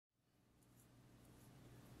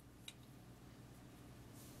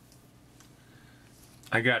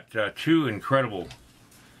I got two incredible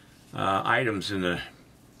items in the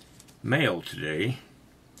mail today.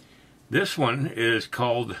 This one is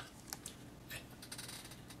called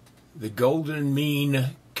the Golden Mean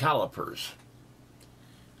Calipers.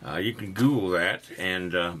 You can Google that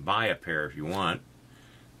and buy a pair if you want,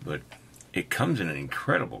 but it comes in an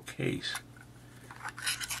incredible case.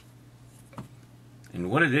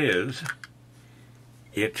 And what it is,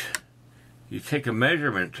 you take a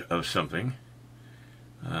measurement of something,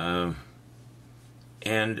 and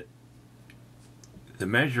the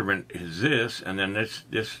measurement is this, and then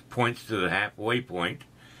this points to the halfway point,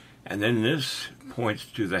 and then this points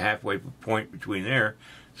to the halfway point between there,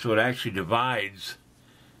 so it actually divides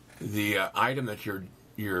the item that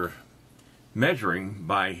you're measuring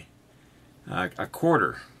by a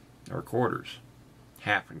quarter, or quarters,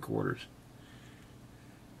 half and quarters.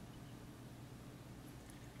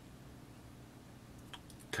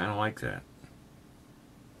 Kind of like that.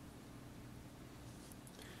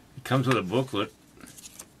 It comes with a booklet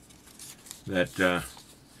that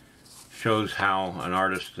shows how an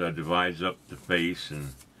artist divides up the face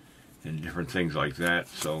and different things like that.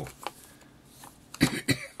 So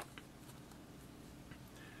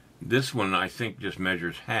this one I think just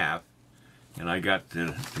measures half, and I got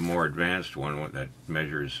the more advanced one that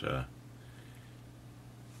measures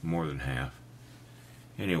more than half.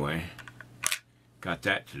 Anyway, got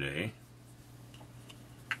that today.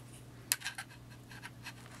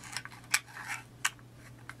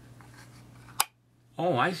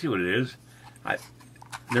 Oh, I see what it is.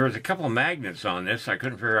 There was a couple of magnets on this. I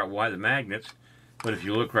couldn't figure out why the magnets, but if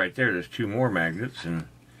you look right there, there's two more magnets, and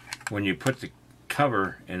when you put the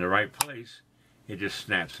cover in the right place, it just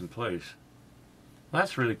snaps in place. Well,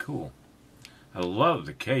 that's really cool. I love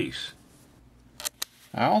the case.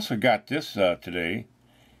 I also got this today.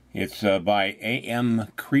 It's by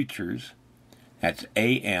AMCreatures. That's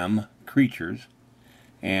AMCreatures,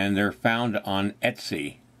 and they're found on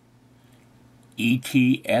Etsy.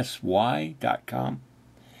 ETSY.com.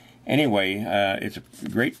 Anyway, it's a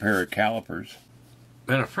great pair of calipers.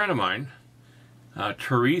 And a friend of mine,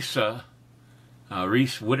 Teresa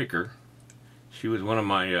Reese Whitaker, she was one of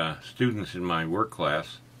my students in my work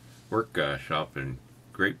shop in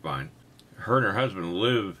Grapevine. Her and her husband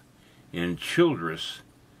live in Childress,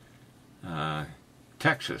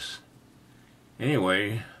 Texas.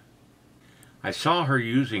 Anyway, I saw her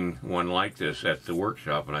using one like this at the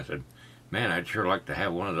workshop, and I said, man, I'd sure like to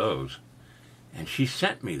have one of those. And she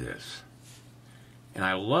sent me this. And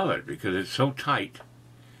I love it because it's so tight.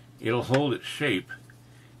 It'll hold its shape.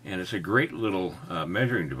 And it's a great little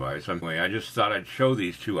measuring device. Anyway, I just thought I'd show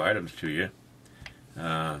these two items to you.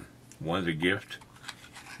 One's a gift,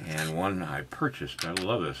 and one I purchased. I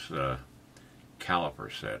love this caliper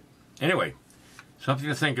set. Anyway, something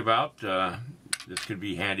to think about. This could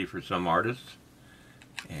be handy for some artists.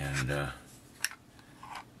 And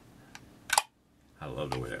I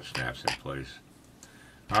love the way that snaps in place.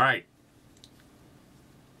 All right.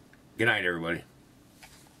 Good night, everybody.